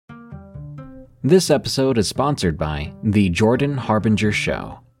This episode is sponsored by The Jordan Harbinger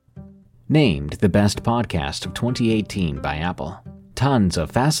Show. Named the best podcast of 2018 by Apple. Tons of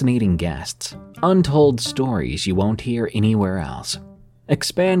fascinating guests. Untold stories you won't hear anywhere else.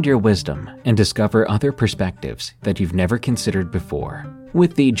 Expand your wisdom and discover other perspectives that you've never considered before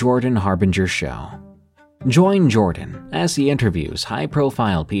with The Jordan Harbinger Show. Join Jordan as he interviews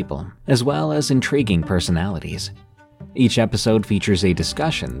high-profile people as well as intriguing personalities. Each episode features a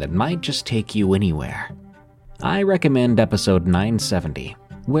discussion that might just take you anywhere. I recommend episode 970,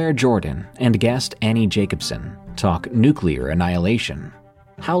 where Jordan and guest Annie Jacobson talk nuclear annihilation.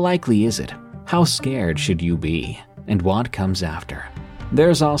 How likely is it? How scared should you be? And what comes after?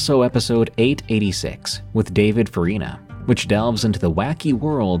 There's also episode 886 with David Farina, which delves into the wacky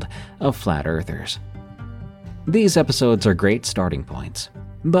world of flat earthers. These episodes are great starting points,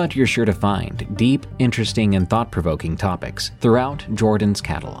 but you're sure to find deep, interesting, and thought-provoking topics throughout Jordan's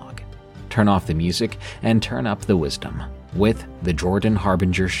catalog. Turn off the music and turn up the wisdom with The Jordan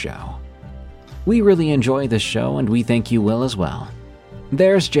Harbinger Show. We really enjoy this show and we think you will as well.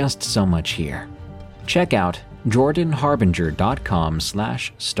 There's just so much here. Check out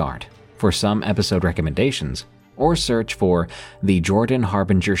jordanharbinger.com/start for some episode recommendations or search for The Jordan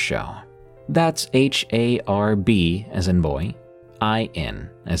Harbinger Show. That's HARB as in boy, IN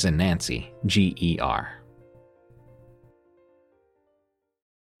as in Nancy, GER.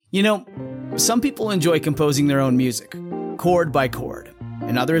 You know, some people enjoy composing their own music, chord by chord,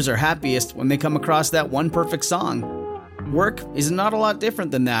 and others are happiest when they come across that one perfect song. Work is not a lot different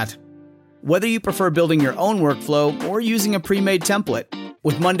than that. Whether you prefer building your own workflow or using a pre-made template,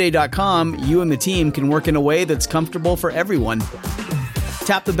 with Monday.com, you and the team can work in a way that's comfortable for everyone.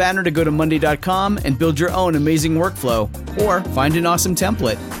 Tap the banner to go to Monday.com and build your own amazing workflow, or find an awesome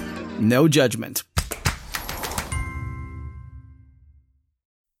template. No judgment.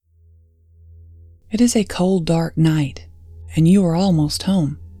 It is a cold, dark night, and you are almost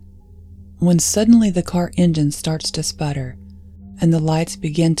home, when suddenly the car engine starts to sputter, and the lights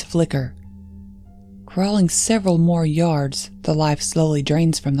begin to flicker. Crawling several more yards, the life slowly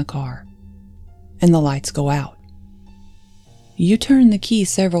drains from the car, and the lights go out. You turn the key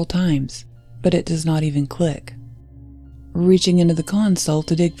several times, but it does not even click. Reaching into the console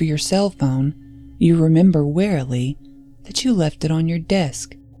to dig for your cell phone, you remember warily that you left it on your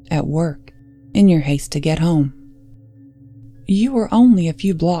desk at work in your haste to get home. You are only a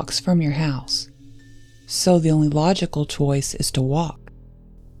few blocks from your house, so the only logical choice is to walk.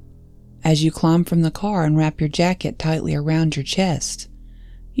 As you climb from the car and wrap your jacket tightly around your chest,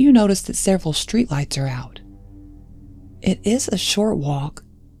 you notice that several streetlights are out. It is a short walk,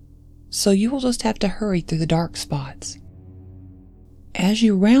 so you will just have to hurry through the dark spots. As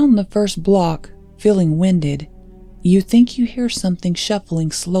you round the first block, feeling winded, you think you hear something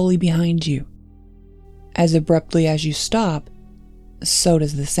shuffling slowly behind you. As abruptly as you stop, so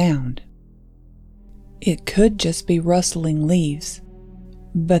does the sound. It could just be rustling leaves,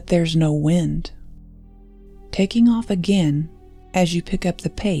 but there's no wind. Taking off again, as you pick up the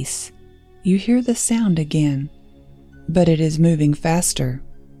pace, you hear the sound again, but it is moving faster.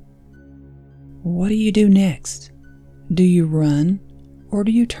 What do you do next? Do you run, or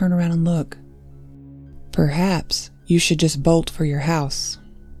do you turn around and look? Perhaps you should just bolt for your house.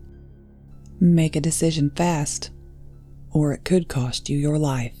 Make a decision fast, or it could cost you your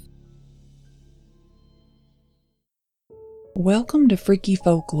life. Welcome to Freaky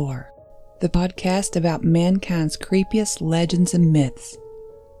Folklore, the podcast about mankind's creepiest legends and myths.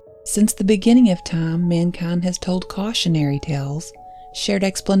 Since the beginning of time, mankind has told cautionary tales, shared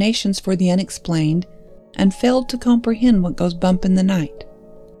explanations for the unexplained, and failed to comprehend what goes bump in the night.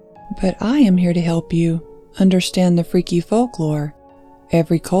 But I am here to help you understand the freaky folklore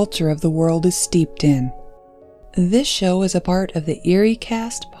every culture of the world is steeped in. This show is a part of the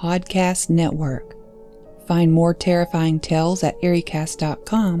EerieCast podcast network. Find more terrifying tales at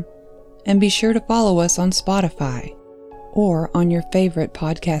EerieCast.com, and be sure to follow us on Spotify or on your favorite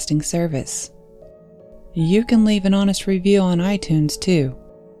podcasting service. You can leave an honest review on iTunes too.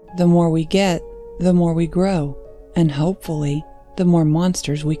 The more we get, the more we grow, and hopefully, the more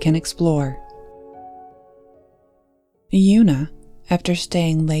monsters we can explore. Yuna, after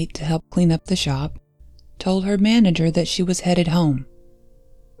staying late to help clean up the shop, told her manager that she was headed home.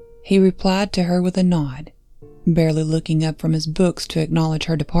 He replied to her with a nod, barely looking up from his books to acknowledge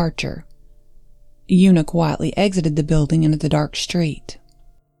her departure. Yuna quietly exited the building into the dark street.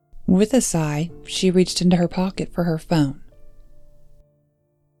 With a sigh, she reached into her pocket for her phone.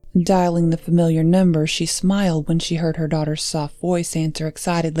 Dialing the familiar number, she smiled when she heard her daughter's soft voice answer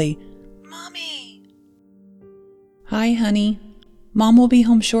excitedly, "Mommy!" "Hi, honey. Mom will be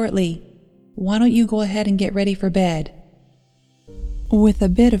home shortly. Why don't you go ahead and get ready for bed?" With a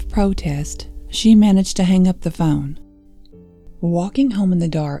bit of protest, she managed to hang up the phone. Walking home in the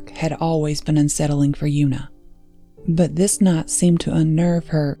dark had always been unsettling for Yuna, but this night seemed to unnerve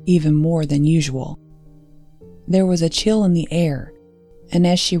her even more than usual. There was a chill in the air, and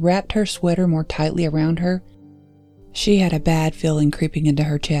as she wrapped her sweater more tightly around her, she had a bad feeling creeping into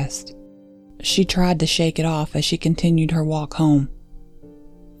her chest. She tried to shake it off as she continued her walk home.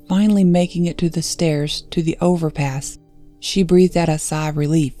 Finally making it to the stairs to the overpass, she breathed out a sigh of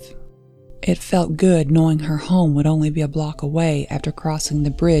relief. It felt good knowing her home would only be a block away after crossing the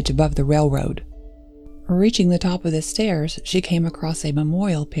bridge above the railroad. Reaching the top of the stairs, she came across a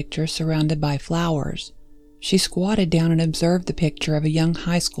memorial picture surrounded by flowers. She squatted down and observed the picture of a young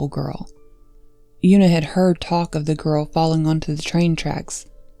high school girl. Yuna had heard talk of the girl falling onto the train tracks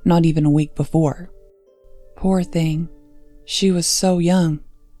not even a week before. Poor thing, she was so young.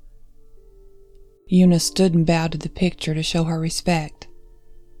 Yuna stood and bowed to the picture to show her respect.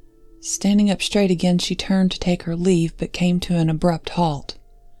 Standing up straight again, she turned to take her leave but came to an abrupt halt.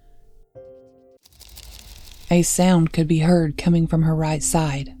 A sound could be heard coming from her right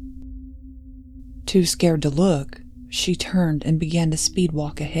side. Too scared to look, she turned and began to speed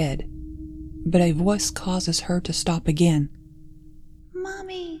walk ahead, but a voice causes her to stop again.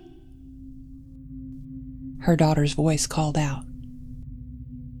 "Mommy!" Her daughter's voice called out.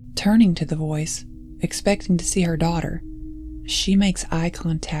 Turning to the voice, expecting to see her daughter, she makes eye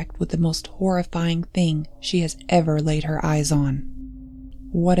contact with the most horrifying thing she has ever laid her eyes on.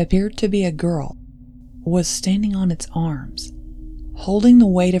 What appeared to be a girl was standing on its arms, holding the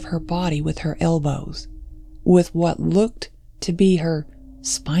weight of her body with her elbows, with what looked to be her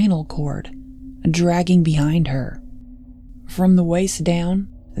spinal cord dragging behind her. From the waist down,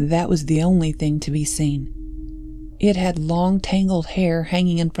 that was the only thing to be seen. It had long tangled hair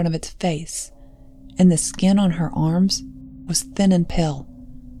hanging in front of its face, and the skin on her arms was thin and pale.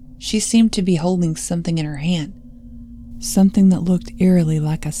 She seemed to be holding something in her hand, something that looked eerily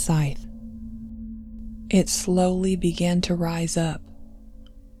like a scythe. It slowly began to rise up,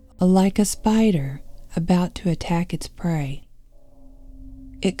 like a spider about to attack its prey.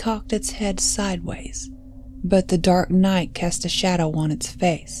 It cocked its head sideways, but the dark night cast a shadow on its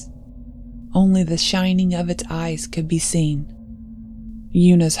face. Only the shining of its eyes could be seen.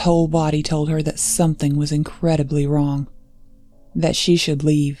 Yuna's whole body told her that something was incredibly wrong, that she should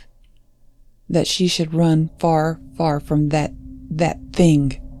leave, that she should run far, far from that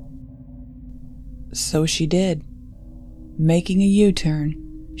thing. So she did. Making a U-turn,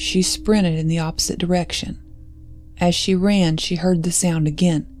 she sprinted in the opposite direction. As she ran, she heard the sound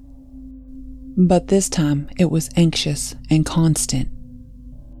again, but this time it was anxious and constant.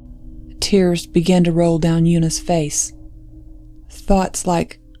 Tears began to roll down Yuna's face. Thoughts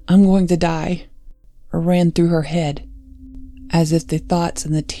like, "I'm going to die," ran through her head, as if the thoughts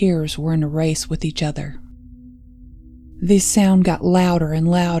and the tears were in a race with each other. The sound got louder and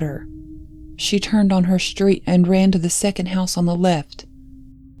louder. She turned on her street and ran to the second house on the left.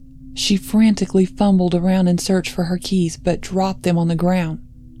 She frantically fumbled around in search for her keys, but dropped them on the ground.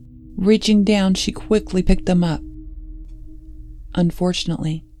 Reaching down, she quickly picked them up.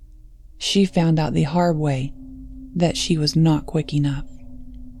 Unfortunately, she found out the hard way that she was not quick enough.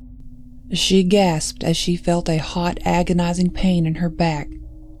 She gasped as she felt a hot, agonizing pain in her back,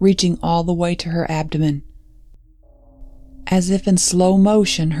 reaching all the way to her abdomen. As if in slow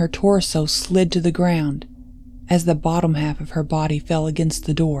motion, her torso slid to the ground as the bottom half of her body fell against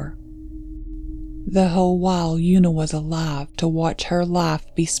the door. The whole while, Yuna was alive to watch her life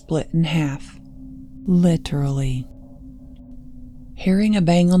be split in half. Literally. Hearing a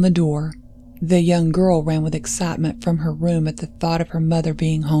bang on the door, the young girl ran with excitement from her room at the thought of her mother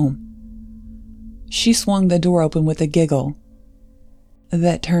being home. She swung the door open with a giggle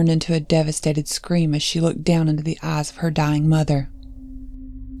that turned into a devastated scream as she looked down into the eyes of her dying mother.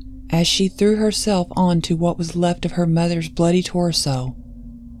 As she threw herself onto what was left of her mother's bloody torso,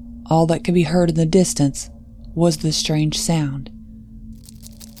 all that could be heard in the distance was the strange sound.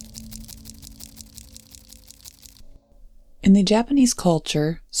 In the Japanese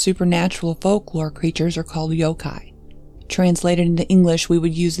culture, supernatural folklore creatures are called yokai. Translated into English, we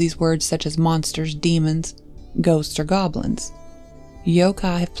would use these words such as monsters, demons, ghosts, or goblins.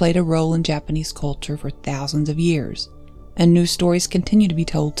 Yokai have played a role in Japanese culture for thousands of years, and new stories continue to be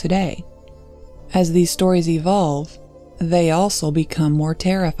told today. As these stories evolve, they also become more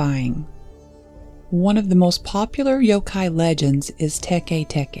terrifying. One of the most popular yokai legends is Teke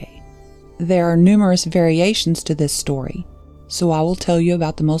Teke. There are numerous variations to this story, so I will tell you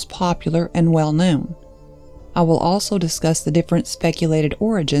about the most popular and well-known. I will also discuss the different speculated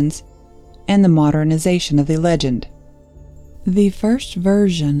origins and the modernization of the legend. The first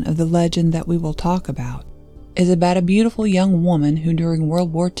version of the legend that we will talk about is about a beautiful young woman who during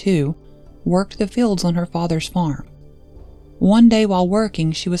World War II worked the fields on her father's farm. One day while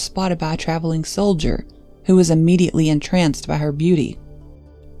working, she was spotted by a traveling soldier who was immediately entranced by her beauty.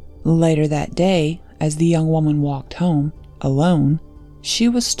 Later that day, as the young woman walked home, alone, she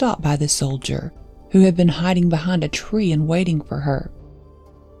was stopped by the soldier, who had been hiding behind a tree and waiting for her.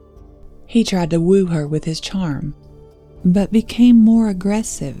 He tried to woo her with his charm, but became more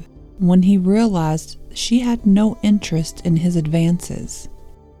aggressive when he realized she had no interest in his advances.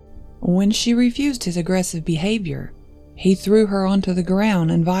 When she refused his aggressive behavior, he threw her onto the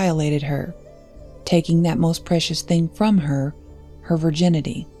ground and violated her, taking that most precious thing from her, her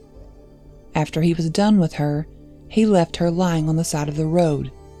virginity. After he was done with her, he left her lying on the side of the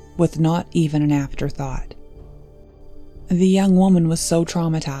road, with not even an afterthought. The young woman was so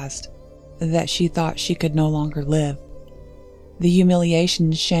traumatized that she thought she could no longer live. The humiliation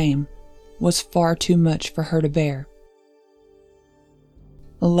and shame was far too much for her to bear.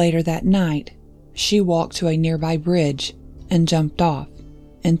 Later that night, she walked to a nearby bridge and jumped off,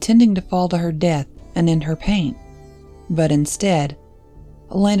 intending to fall to her death and end her pain, but instead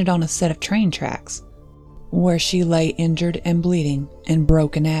landed on a set of train tracks, where she lay injured and bleeding in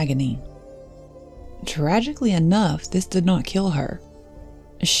broken agony. Tragically enough, this did not kill her.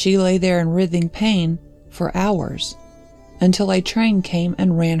 She lay there in writhing pain for hours, until a train came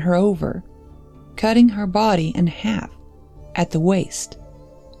and ran her over, cutting her body in half at the waist.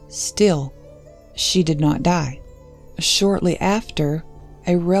 Still, she did not die. Shortly after,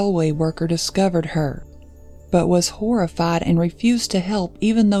 a railway worker discovered her, but was horrified and refused to help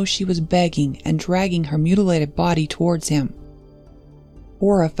even though she was begging and dragging her mutilated body towards him.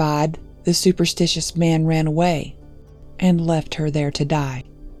 Horrified, the superstitious man ran away and left her there to die.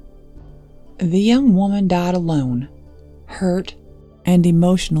 The young woman died alone, hurt, and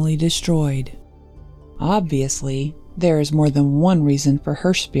emotionally destroyed. Obviously, there is more than one reason for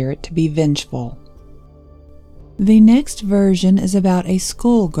her spirit to be vengeful. The next version is about a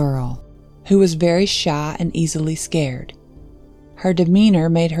schoolgirl who was very shy and easily scared. Her demeanor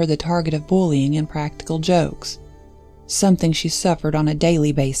made her the target of bullying and practical jokes, something she suffered on a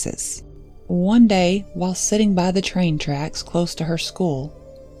daily basis. One day, while sitting by the train tracks close to her school,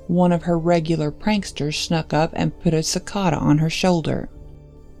 one of her regular pranksters snuck up and put a cicada on her shoulder.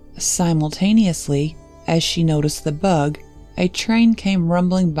 Simultaneously, as she noticed the bug, a train came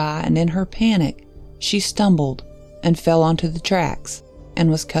rumbling by, and in her panic, she stumbled and fell onto the tracks and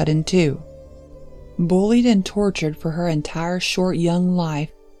was cut in two. Bullied and tortured for her entire short young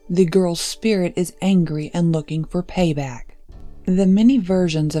life, the girl's spirit is angry and looking for payback. The many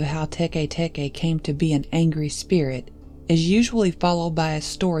versions of how Teke Teke came to be an angry spirit is usually followed by a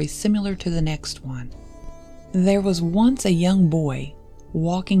story similar to the next one. There was once a young boy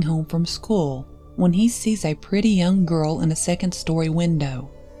walking home from school when he sees a pretty young girl in a second-story window.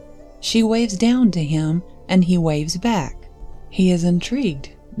 She waves down to him and he waves back. He is intrigued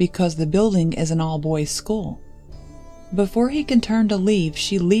because the building is an all-boys school. Before he can turn to leave,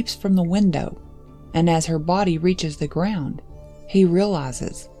 she leaps from the window, and as her body reaches the ground, he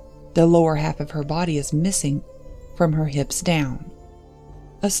realizes the lower half of her body is missing from her hips down.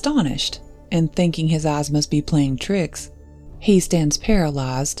 Astonished, and thinking his eyes must be playing tricks, he stands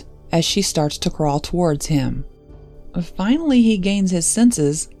paralyzed as she starts to crawl towards him. Finally, he gains his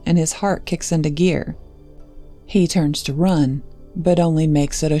senses and his heart kicks into gear. He turns to run, but only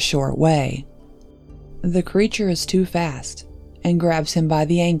makes it a short way. The creature is too fast and grabs him by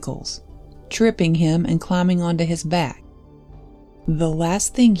the ankles, tripping him and climbing onto his back. The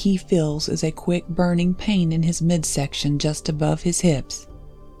last thing he feels is a quick burning pain in his midsection just above his hips.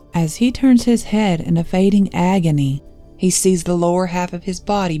 As he turns his head in a fading agony, he sees the lower half of his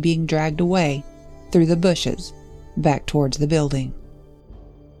body being dragged away through the bushes back towards the building.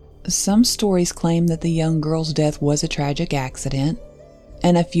 Some stories claim that the young girl's death was a tragic accident,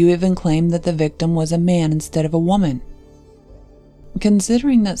 and a few even claim that the victim was a man instead of a woman.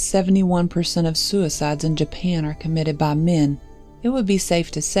 Considering that 71% of suicides in Japan are committed by men, it would be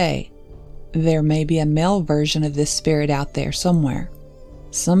safe to say there may be a male version of this spirit out there somewhere.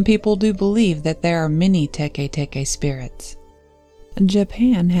 Some people do believe that there are many Teke Teke spirits.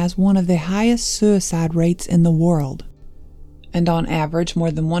 Japan has one of the highest suicide rates in the world, and on average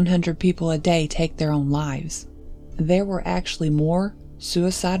more than 100 people a day take their own lives. There were actually more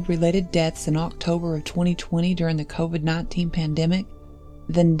suicide-related deaths in October of 2020 during the COVID-19 pandemic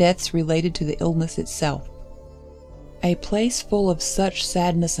than deaths related to the illness itself. A place full of such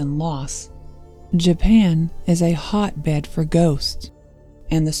sadness and loss, Japan is a hotbed for ghosts.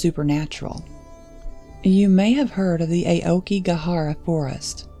 and the supernatural. You may have heard of the Aokigahara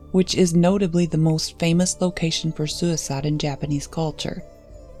Forest, which is notably the most famous location for suicide in Japanese culture,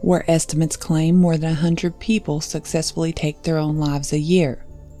 where estimates claim more than 100 people successfully take their own lives a year.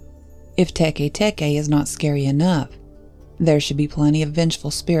 If Teke Teke is not scary enough, there should be plenty of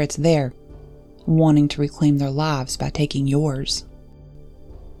vengeful spirits there, wanting to reclaim their lives by taking yours.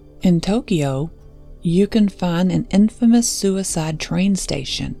 In Tokyo, you can find an infamous suicide train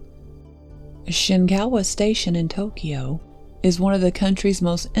station. Shinkawa Station in Tokyo is one of the country's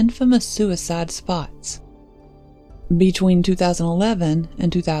most infamous suicide spots. Between 2011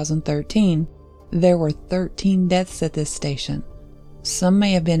 and 2013, there were 13 deaths at this station. Some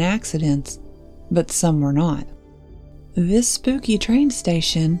may have been accidents, but some were not. This spooky train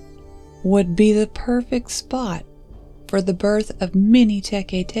station would be the perfect spot for the birth of many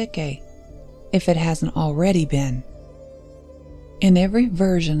Teke Teke, if it hasn't already been. In every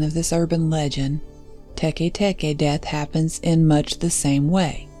version of this urban legend, Teke Teke death happens in much the same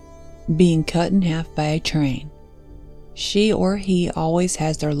way, being cut in half by a train. She or he always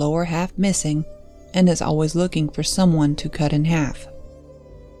has their lower half missing and is always looking for someone to cut in half.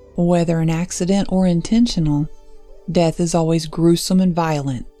 Whether an accident or intentional, death is always gruesome and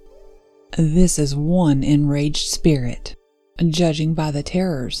violent. This is one enraged spirit, judging by the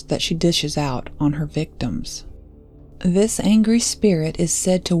terrors that she dishes out on her victims. This angry spirit is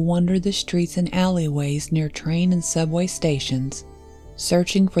said to wander the streets and alleyways near train and subway stations,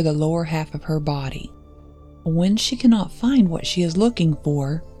 searching for the lower half of her body. When she cannot find what she is looking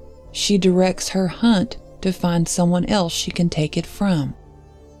for, she directs her hunt to find someone else she can take it from.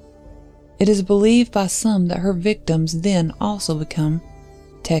 It is believed by some that her victims then also become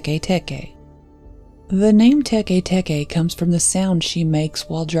Teke Teke. The name Teke Teke comes from the sound she makes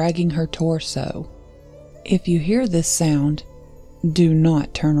while dragging her torso. If you hear this sound, do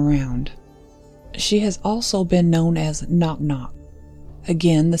not turn around. She has also been known as Knock Knock,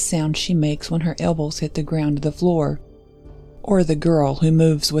 again the sound she makes when her elbows hit the ground to the floor, or the girl who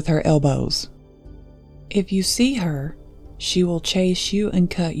moves with her elbows. If you see her, she will chase you and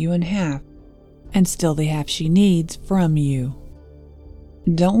cut you in half, and steal the half she needs from you.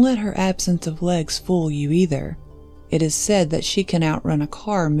 Don't let her absence of legs fool you either. It is said that she can outrun a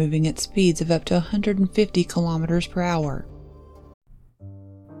car moving at speeds of up to 150 kilometers per hour.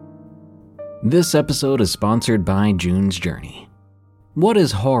 This episode is sponsored by June's Journey. What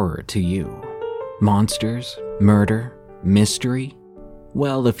is horror to you? Monsters? Murder? Mystery?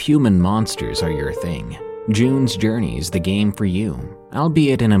 Well, if human monsters are your thing, June's Journey is the game for you,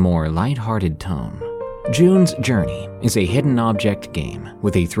 albeit in a more lighthearted tone. June's Journey is a hidden object game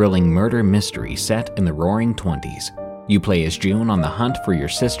with a thrilling murder mystery set in the roaring 20s. You play as June on the hunt for your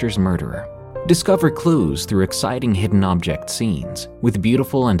sister's murderer. Discover clues through exciting hidden object scenes with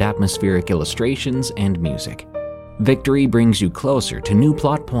beautiful and atmospheric illustrations and music. Victory brings you closer to new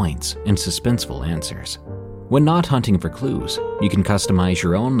plot points and suspenseful answers. When not hunting for clues, you can customize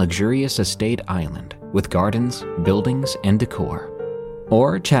your own luxurious estate island with gardens, buildings, and decor.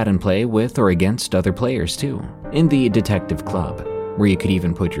 Or chat and play with or against other players too, in the Detective Club, where you could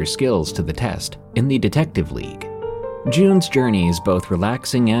even put your skills to the test in the Detective League. June's Journey is both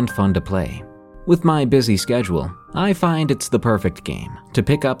relaxing and fun to play. With my busy schedule, I find it's the perfect game to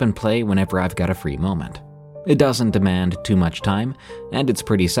pick up and play whenever I've got a free moment. It doesn't demand too much time, and it's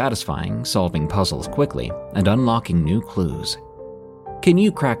pretty satisfying solving puzzles quickly and unlocking new clues. Can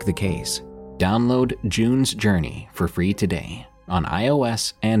you crack the case? Download June's Journey for free today on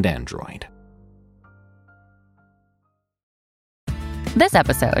iOS and Android. This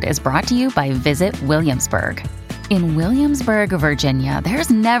episode is brought to you by Visit Williamsburg. In Williamsburg, Virginia, there's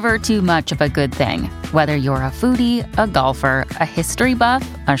never too much of a good thing. Whether you're a foodie, a golfer, a history buff,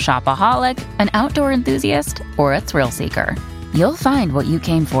 a shopaholic, an outdoor enthusiast, or a thrill seeker, you'll find what you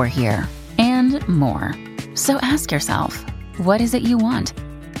came for here and more. So ask yourself, what is it you want?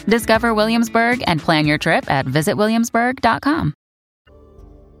 Discover Williamsburg and plan your trip at visitwilliamsburg.com.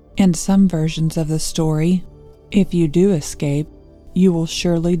 In some versions of the story, if you do escape, you will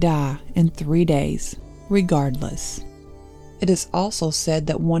surely die in 3 days, regardless. It is also said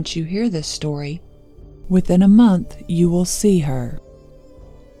that once you hear this story, within a month you will see her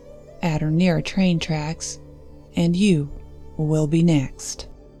at or near train tracks, and you will be next.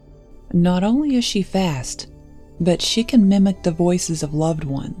 Not only is she fast, but she can mimic the voices of loved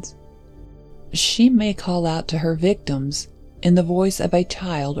ones. She may call out to her victims in the voice of a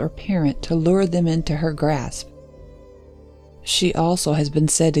child or parent to lure them into her grasp. She also has been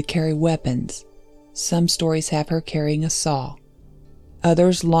said to carry weapons. Some stories have her carrying a saw,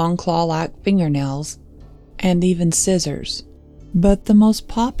 others long claw-like fingernails, and even scissors. But the most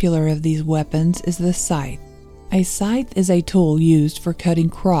popular of these weapons is the scythe. A scythe is a tool used for cutting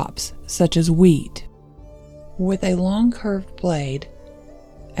crops, such as wheat. With a long curved blade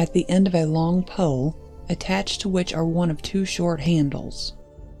at the end of a long pole, attached to which are one of two short handles.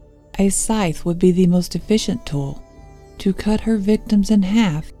 A scythe would be the most efficient tool to cut her victims in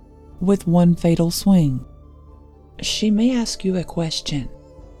half with one fatal swing. She may ask you a question.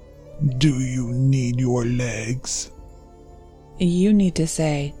 Do you need your legs? You need to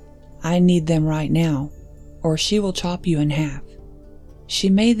say, I need them right now, or she will chop you in half. She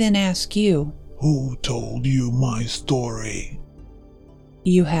may then ask you, Who told you my story?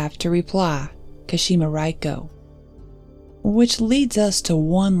 You have to reply, Kashima Reiko. Which leads us to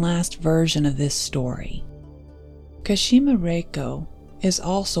one last version of this story. Kashima Reiko is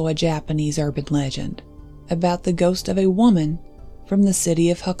also a Japanese urban legend about the ghost of a woman from the city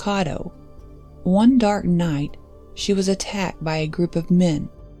of Hokkaido. One dark night, she was attacked by a group of men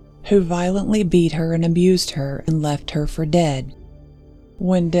who violently beat her and abused her and left her for dead.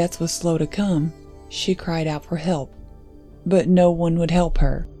 When death was slow to come, she cried out for help, but no one would help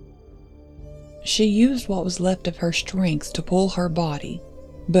her. She used what was left of her strength to pull her body,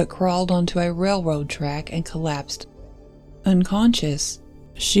 but crawled onto a railroad track and collapsed. Unconscious,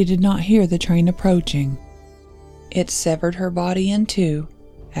 she did not hear the train approaching. It severed her body in two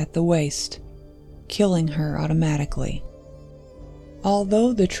at the waist, killing her automatically.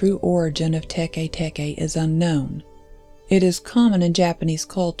 Although the true origin of Teke Teke is unknown, it is common in Japanese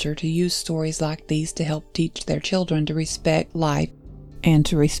culture to use stories like these to help teach their children to respect life and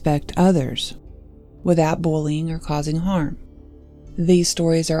to respect others, without bullying or causing harm. These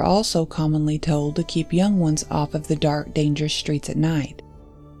stories are also commonly told to keep young ones off of the dark, dangerous streets at night.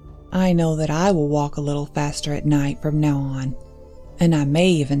 I know that I will walk a little faster at night from now on, and I may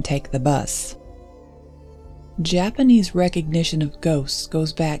even take the bus. Japanese recognition of ghosts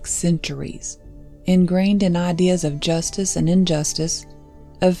goes back centuries, ingrained in ideas of justice and injustice,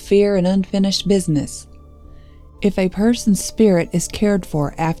 of fear and unfinished business. If a person's spirit is cared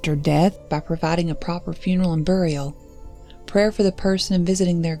for after death by providing a proper funeral and burial, prayer for the person and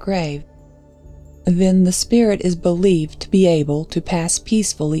visiting their grave, then the spirit is believed to be able to pass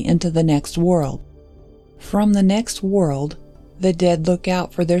peacefully into the next world. From the next world, the dead look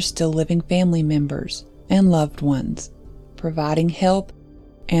out for their still living family members and loved ones, providing help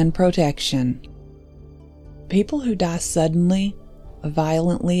and protection. People who die suddenly,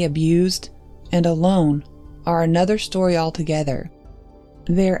 violently abused, and alone are another story altogether.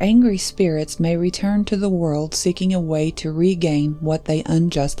 Their angry spirits may return to the world seeking a way to regain what they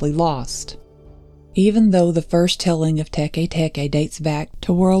unjustly lost. Even though the first telling of Teke Teke dates back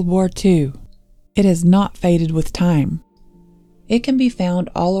to World War II, it has not faded with time. It can be found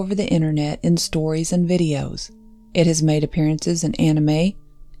all over the internet in stories and videos. It has made appearances in anime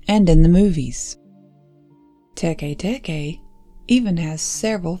and in the movies. Teke Teke even has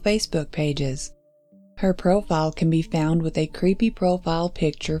several Facebook pages. Her profile can be found with a creepy profile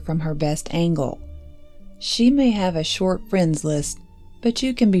picture from her best angle. She may have a short friends list, but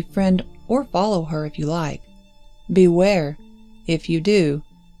you can befriend or follow her if you like. Beware, if you do,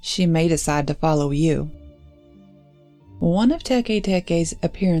 she may decide to follow you. One of Teke Teke's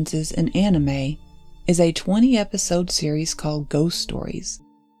appearances in anime is a 20-episode series called Ghost Stories,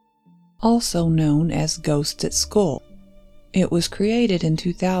 also known as Ghosts at School. It was created in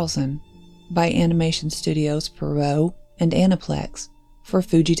 2000 by animation studios Pierrot and Aniplex for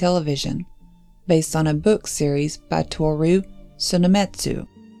Fuji Television, based on a book series by Toru Tsunemitsu.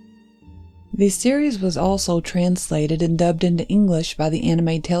 The series was also translated and dubbed into English by the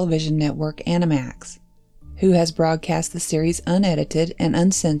anime television network Animax, who has broadcast the series unedited and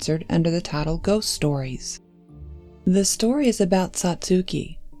uncensored under the title Ghost Stories. The story is about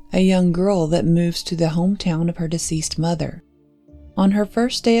Satsuki, a young girl that moves to the hometown of her deceased mother. On her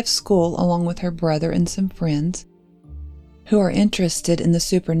first day of school, along with her brother and some friends who are interested in the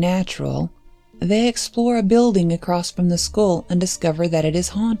supernatural, they explore a building across from the school and discover that it is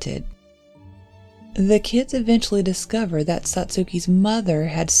haunted. The kids eventually discover that Satsuki's mother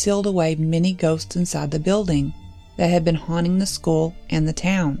had sealed away many ghosts inside the building that had been haunting the school and the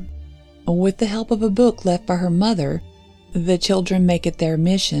town. With the help of a book left by her mother, the children make it their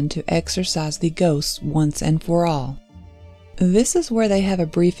mission to exorcise the ghosts once and for all. This is where they have a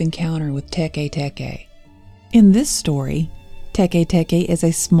brief encounter with Teke Teke. In this story, Teke Teke is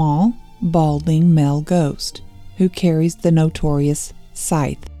a small, balding male ghost who carries the notorious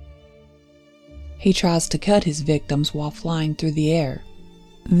scythe. He tries to cut his victims while flying through the air.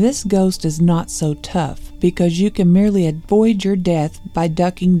 This ghost is not so tough because you can merely avoid your death by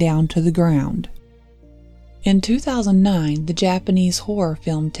ducking down to the ground. In 2009, the Japanese horror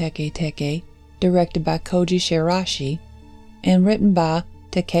film Teke Teke, directed by Koji Shirashi and written by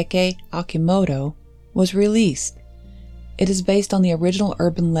Takeke Akimoto, was released. It is based on the original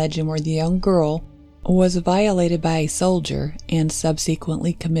urban legend where the young girl was violated by a soldier and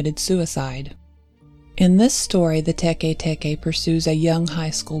subsequently committed suicide. In this story, the Teke Teke pursues a young high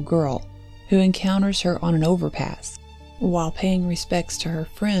school girl who encounters her on an overpass while paying respects to her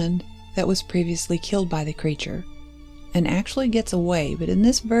friend that was previously killed by the creature, and actually gets away, but in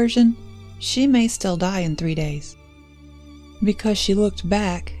this version, she may still die in 3 days because she looked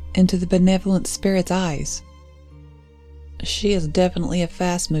back into the benevolent spirit's eyes. She is definitely a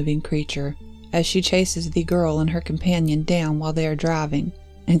fast-moving creature as she chases the girl and her companion down while they are driving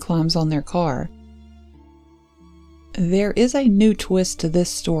and climbs on their car. There is a new twist to this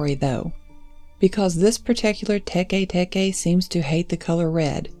story though, because this particular Teke Teke seems to hate the color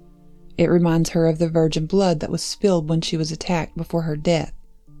red. It reminds her of the virgin blood that was spilled when she was attacked before her death.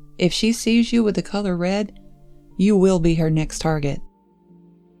 If she sees you with the color red, you will be her next target.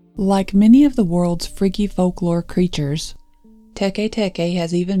 Like many of the world's freaky folklore creatures, Teke Teke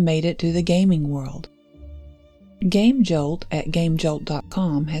has even made it to the gaming world. GameJolt at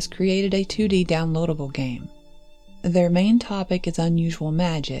GameJolt.com has created a 2D downloadable game. Their main topic is unusual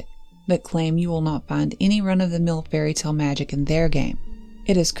magic, but claim you will not find any run-of-the-mill fairy tale magic in their game.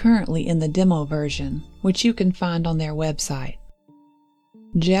 It is currently in the demo version, which you can find on their website.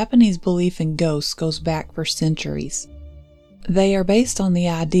 Japanese belief in ghosts goes back for centuries. They are based on the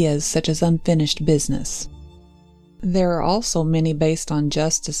ideas such as unfinished business. There are also many based on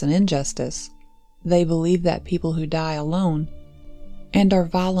justice and injustice. They believe that people who die alone and are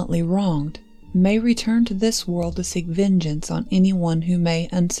violently wronged may return to this world to seek vengeance on anyone who may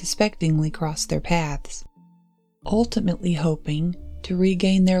unsuspectingly cross their paths, ultimately hoping to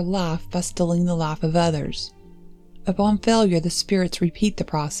regain their life by stealing the life of others. Upon failure, the spirits repeat the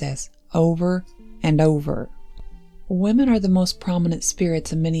process over and over. Women are the most prominent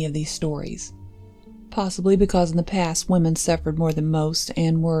spirits in many of these stories, possibly because in the past women suffered more than most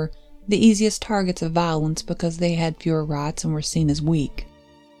and were the easiest targets of violence because they had fewer rights and were seen as weak.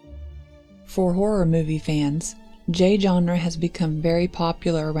 For horror movie fans, J-genre has become very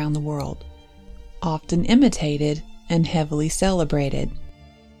popular around the world, often imitated and heavily celebrated.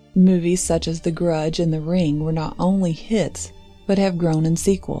 Movies such as The Grudge and The Ring were not only hits, but have grown in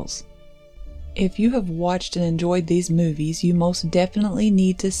sequels. If you have watched and enjoyed these movies, you most definitely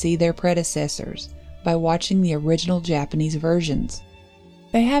need to see their predecessors by watching the original Japanese versions.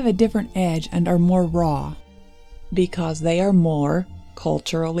 They have a different edge and are more raw, because they are more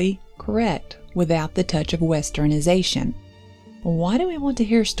culturally correct without the touch of westernization. Why do we want to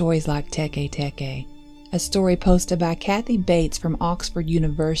hear stories like Teke Teke? A story posted by Kathy Bates from Oxford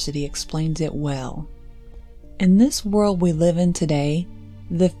University explains it well. In this world we live in today,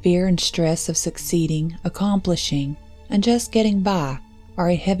 the fear and stress of succeeding, accomplishing, and just getting by are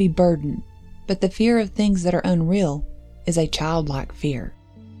a heavy burden, but the fear of things that are unreal is a childlike fear.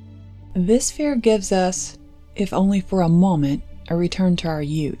 This fear gives us, if only for a moment, a return to our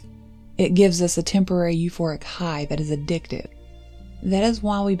youth. It gives us a temporary euphoric high that is addictive. That is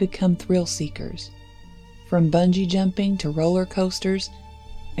why we become thrill seekers. From bungee jumping to roller coasters,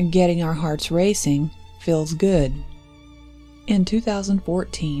 and getting our hearts racing feels good. In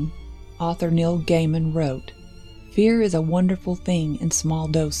 2014, author Neil Gaiman wrote, "Fear is a wonderful thing in small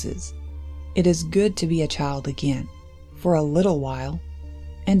doses. It is good to be a child again, for a little while,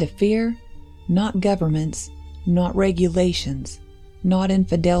 and to fear, not governments, not regulations, not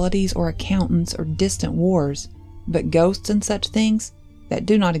infidelities or accountants or distant wars, but ghosts and such things that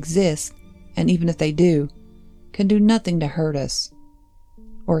do not exist, and even if they do, can do nothing to hurt us.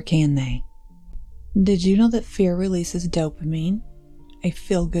 Or can they?" Did you know that fear releases dopamine, a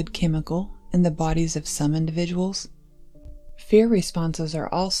feel-good chemical, in the bodies of some individuals? Fear responses are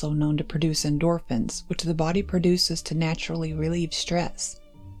also known to produce endorphins, which the body produces to naturally relieve stress,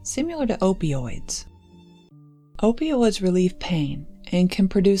 similar to opioids. Opioids relieve pain and can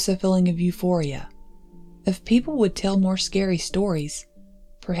produce a feeling of euphoria. If people would tell more scary stories,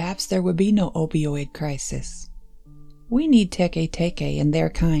 perhaps there would be no opioid crisis. We need Teke Teke and their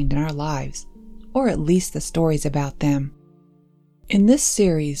kind in our lives, or at least the stories about them. In this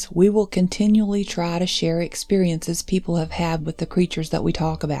series, we will continually try to share experiences people have had with the creatures that we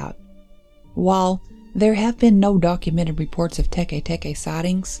talk about. While there have been no documented reports of Teke Teke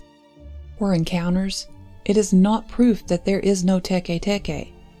sightings or encounters, it is not proof that there is no Teke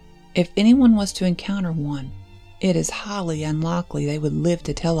Teke. If anyone was to encounter one, it is highly unlikely they would live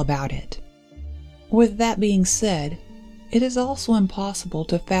to tell about it. With that being said, It is also impossible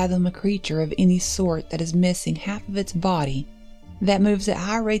to fathom a creature of any sort that is missing half of its body, that moves at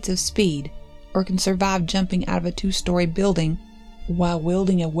high rates of speed, or can survive jumping out of a 2-story building while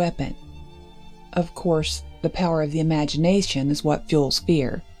wielding a weapon. Of course, the power of the imagination is what fuels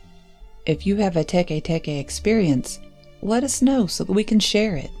fear. If you have a teke-teke experience, let us know so that we can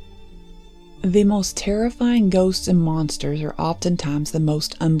share it. The most terrifying ghosts and monsters are oftentimes the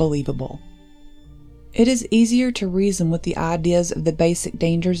most unbelievable. It is easier to reason with the ideas of the basic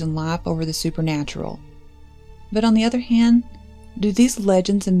dangers in life over the supernatural. But on the other hand, do these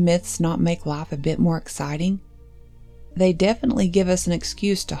legends and myths not make life a bit more exciting? They definitely give us an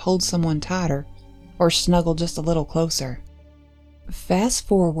excuse to hold someone tighter or snuggle just a little closer. Fast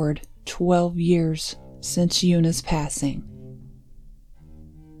forward 12 years since Yuna's passing.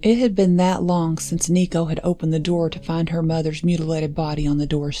 It had been that long since Nico had opened the door to find her mother's mutilated body on the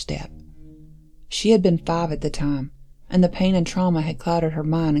doorstep. She had been 5 at the time, and the pain and trauma had clouded her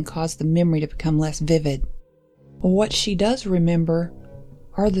mind and caused the memory to become less vivid. What she does remember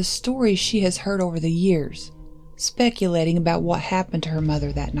are the stories she has heard over the years, speculating about what happened to her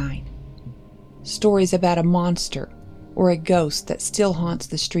mother that night. Stories about a monster or a ghost that still haunts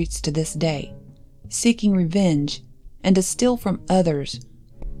the streets to this day, seeking revenge and to steal from others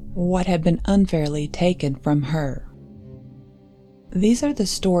what had been unfairly taken from her. These are the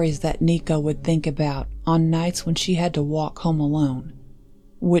stories that Nico would think about on nights when she had to walk home alone,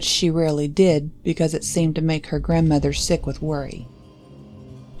 which she rarely did because it seemed to make her grandmother sick with worry.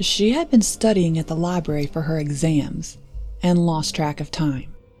 She had been studying at the library for her exams and lost track of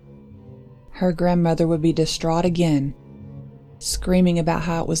time. Her grandmother would be distraught again, screaming about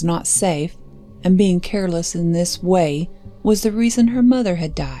how it was not safe, and being careless in this way was the reason her mother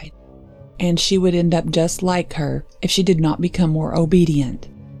had died, and she would end up just like her if she did not become more obedient.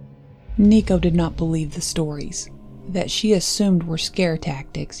 Nico did not believe the stories that she assumed were scare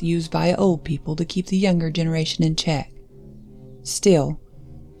tactics used by old people to keep the younger generation in check. Still,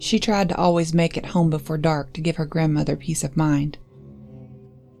 she tried to always make it home before dark to give her grandmother peace of mind.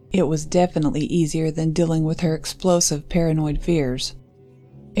 It was definitely easier than dealing with her explosive paranoid fears.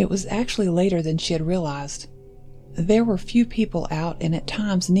 It was actually later than she had realized. There were few people out, and at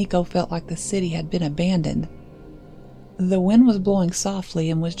times Nico felt like the city had been abandoned. The wind was blowing softly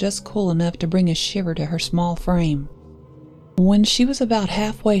and was just cool enough to bring a shiver to her small frame. When she was about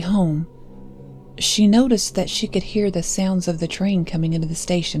halfway home, she noticed that she could hear the sounds of the train coming into the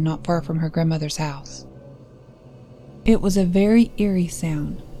station not far from her grandmother's house. It was a very eerie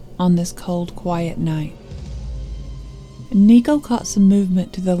sound on this cold, quiet night. Nico caught some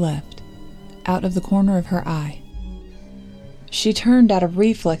movement to the left, out of the corner of her eye. She turned out of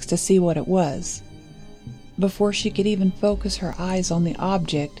reflex to see what it was. Before she could even focus her eyes on the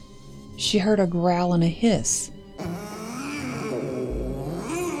object, she heard a growl and a hiss,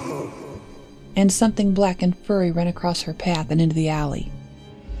 and something black and furry ran across her path and into the alley.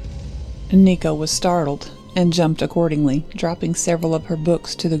 Nico was startled and jumped accordingly, dropping several of her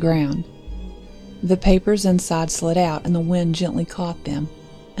books to the ground. The papers inside slid out, and the wind gently caught them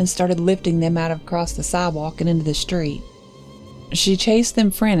and started lifting them out across the sidewalk and into the street. She chased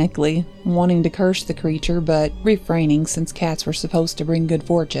them frantically, wanting to curse the creature, but refraining since cats were supposed to bring good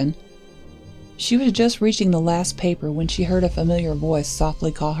fortune. She was just reaching the last paper when she heard a familiar voice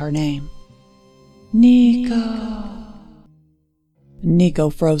softly call her name. Nico. Nico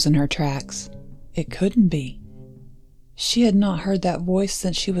froze in her tracks. It couldn't be. She had not heard that voice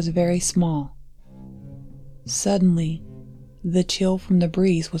since she was very small. Suddenly, the chill from the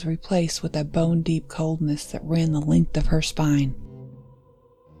breeze was replaced with a bone-deep coldness that ran the length of her spine.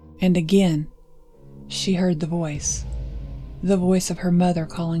 And again, she heard the voice of her mother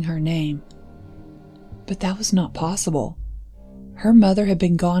calling her name. But that was not possible. Her mother had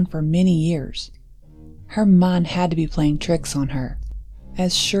been gone for many years. Her mind had to be playing tricks on her.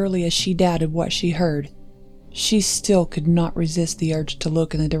 As surely as she doubted what she heard, she still could not resist the urge to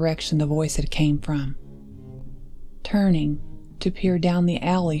look in the direction the voice had came from. Turning to peer down the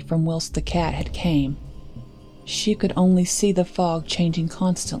alley from whilst the cat had came, she could only see the fog changing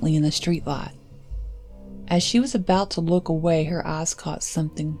constantly in the streetlight. As she was about to look away, her eyes caught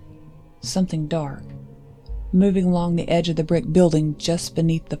something dark, moving along the edge of the brick building just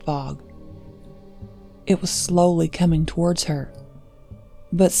beneath the fog. It was slowly coming towards her,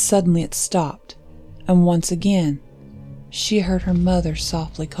 but suddenly it stopped, and once again, she heard her mother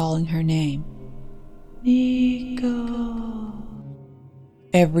softly calling her name. Nico.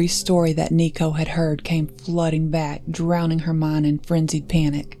 Every story that Nico had heard came flooding back, drowning her mind in frenzied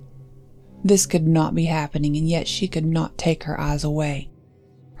panic. This could not be happening, and yet she could not take her eyes away.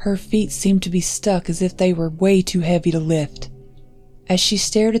 Her feet seemed to be stuck as if they were way too heavy to lift. As she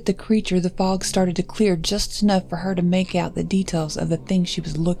stared at the creature, the fog started to clear just enough for her to make out the details of the thing she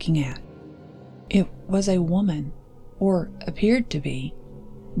was looking at. It was a woman, or appeared to be,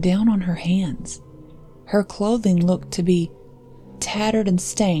 down on her hands. Her clothing looked to be tattered and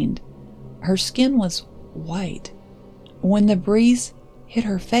stained. Her skin was white. When the breeze hit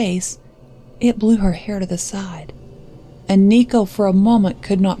her face, it blew her hair to the side, and Nico for a moment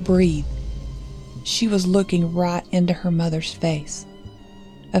could not breathe. She was looking right into her mother's face,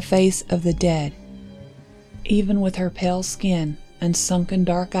 a face of the dead. Even with her pale skin and sunken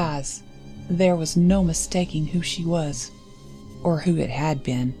dark eyes, there was no mistaking who she was, or who it had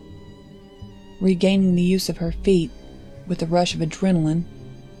been. Regaining the use of her feet with a rush of adrenaline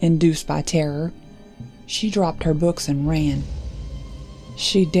induced by terror, she dropped her books and ran.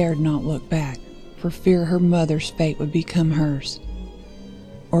 She dared not look back, for fear her mother's fate would become hers.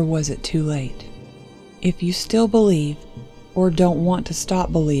 Or was it too late? If you still believe, or don't want to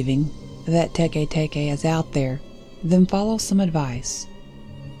stop believing, that Teke Teke is out there, then follow some advice.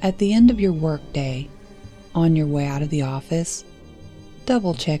 At the end of your workday, on your way out of the office,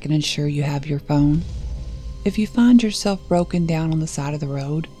 double check and ensure you have your phone. If you find yourself broken down on the side of the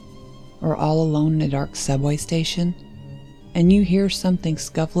road, or all alone in a dark subway station, and you hear something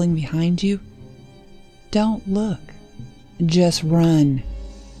scuffling behind you, don't look. Just run.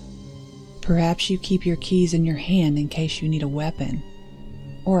 Perhaps you keep your keys in your hand in case you need a weapon,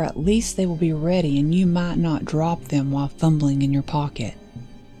 or at least they will be ready and you might not drop them while fumbling in your pocket.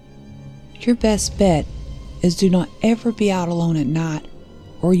 Your best bet is do not ever be out alone at night,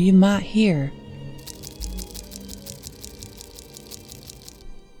 or you might hear.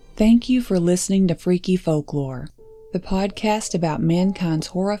 Thank you for listening to Freaky Folklore, the podcast about mankind's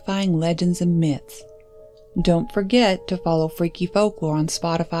horrifying legends and myths. Don't forget to follow Freaky Folklore on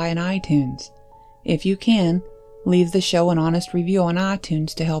Spotify and iTunes. If you can, leave the show an honest review on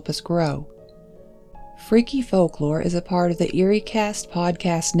iTunes to help us grow. Freaky Folklore is a part of the EerieCast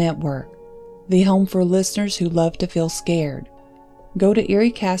podcast network, the home for listeners who love to feel scared. Go to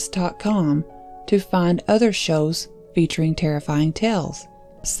EerieCast.com to find other shows featuring terrifying tales,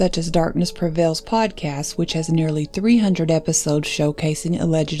 such as Darkness Prevails podcast, which has nearly 300 episodes showcasing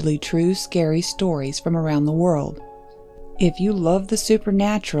allegedly true scary stories from around the world. If you love the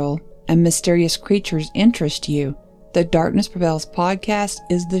supernatural and mysterious creatures interest you, the Darkness Prevails podcast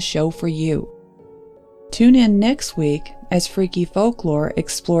is the show for you. Tune in next week as Freaky Folklore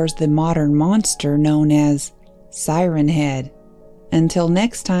explores the modern monster known as Siren Head. Until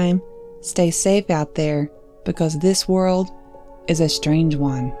next time, stay safe out there, because this world is a strange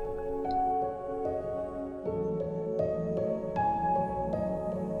one.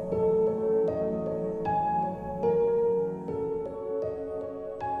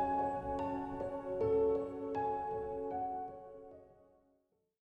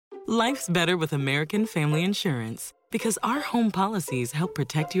 Life's better with American Family Insurance because our home policies help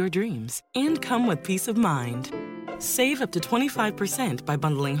protect your dreams and come with peace of mind. Save up to 25% by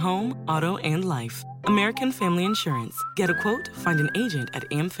bundling home, auto, and life. American Family Insurance. Get a quote, find an agent at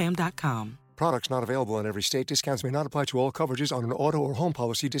amfam.com. Products not available in every state. Discounts may not apply to all coverages on an auto or home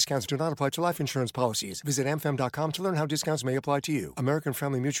policy. Discounts do not apply to life insurance policies. Visit amfam.com to learn how discounts may apply to you. American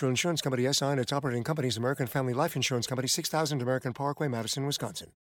Family Mutual Insurance Company, SI, and its operating companies, American Family Life Insurance Company, 6000 American Parkway, Madison, Wisconsin.